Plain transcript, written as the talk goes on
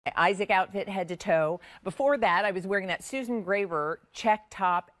Isaac outfit head to toe. Before that, I was wearing that Susan Graver check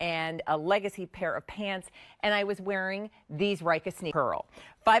top and a legacy pair of pants, and I was wearing these Ryka sneakers. Pearl.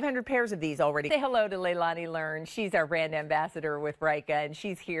 500 pairs of these already. Say hello to Leilani Learn. She's our brand ambassador with Ryka, and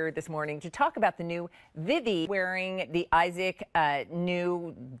she's here this morning to talk about the new Vivvi, wearing the Isaac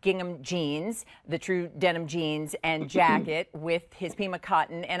new gingham jeans, the true denim jeans and jacket with his Pima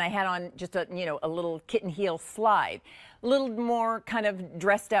cotton, and I had on just a little kitten heel slide. A little more kind of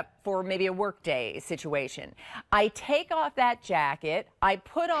dressed up for maybe a workday situation. I take off that jacket, I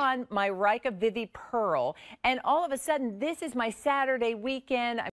put on my Ryka Vivvi Pearl, and all of a sudden, this is my Saturday weekend.